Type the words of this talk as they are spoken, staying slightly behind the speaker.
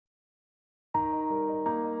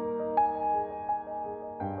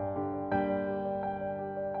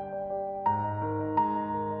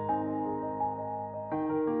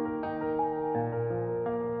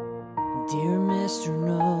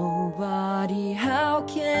how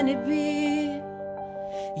can it be?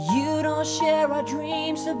 You don't share our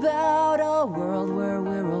dreams about a world where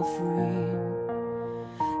we're all free.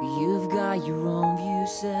 You've got your own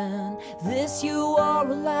views and this you are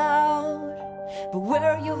allowed. But where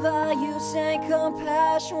are your values and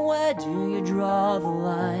compassion? Where do you draw the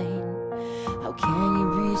line? How can you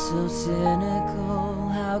be so cynical?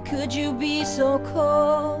 How could you be so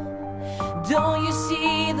cold? Don't you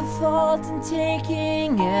see the fault in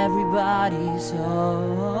taking everybody's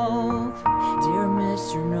hope? Dear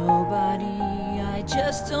Mr. Nobody, I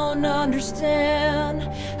just don't understand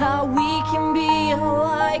how we can be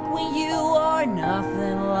alike when you are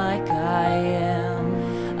nothing like I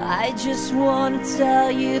am. I just want to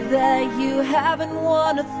tell you that you haven't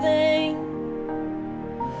won a thing.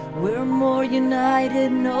 We're more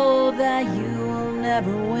united, know that you will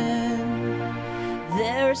never win.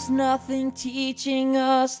 There's nothing teaching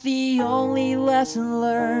us the only lesson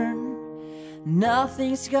learned.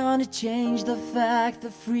 Nothing's gonna change the fact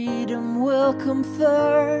that freedom will come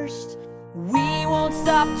first. We won't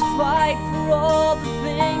stop to fight for all the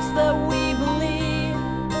things that we believe.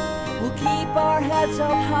 We'll keep our heads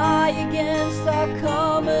up high against our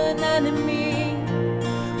common enemy.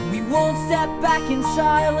 We won't step back in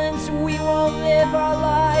silence, we won't live our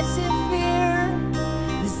lives in fear.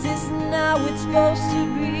 This isn't how it's supposed to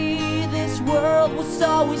be. This world was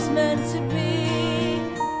always meant to be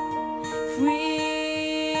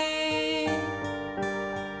free.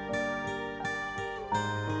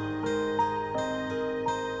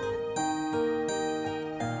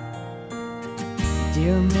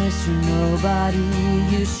 Dear Mr. Nobody,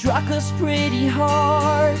 you struck us pretty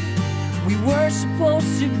hard. We were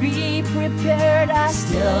supposed to be prepared, I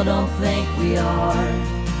still don't think we are.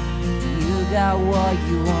 You got what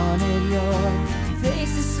you wanted, your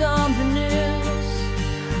face is on the news.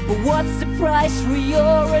 But what's the price for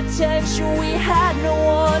your attention? We had no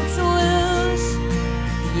one to lose.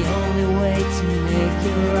 The only way to make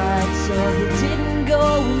it right so it didn't go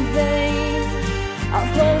in vain. Our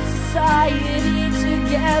whole society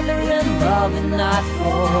together in love and not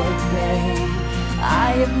for pain.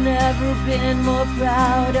 I have never been more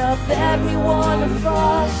proud of every one of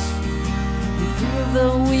us. We feel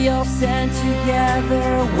that we all stand together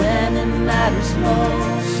when it matters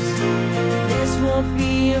most. This won't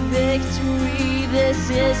be a victory, this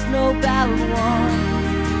is no battle won.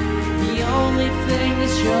 The only thing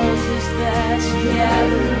that shows is that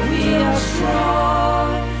together we are strong.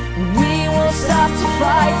 We won't stop to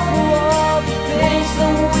fight for all the things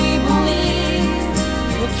that we believe.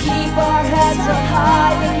 We'll keep our heads up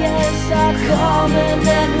high against our common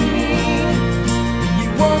enemy. We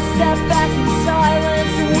won't step back in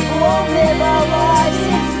silence, we won't live our lives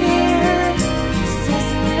in fear. This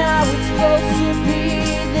isn't how it's supposed to be.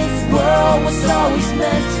 This world was always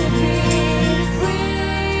meant to be free.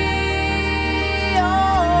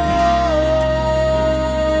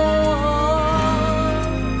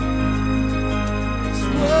 This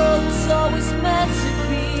world was always meant to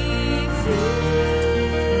be free.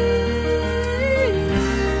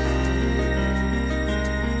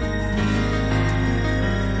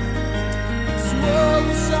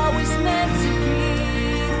 Always meant to be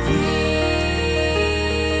free.